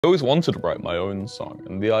I always wanted to write my own song,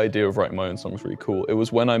 and the idea of writing my own song was really cool. It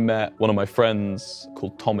was when I met one of my friends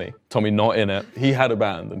called Tommy. Tommy not in it. He had a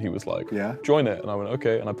band, and he was like, yeah, join it. And I went,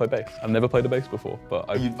 okay, and I play bass. I've never played a bass before, but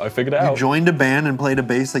I figured it out. You joined a band and played a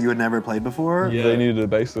bass that you had never played before? Yeah. They needed a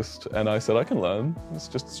bassist, and I said, I can learn. It's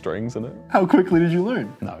just strings in it. How quickly did you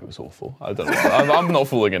learn? No, it was awful. I don't know. I'm not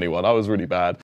fooling anyone. I was really bad.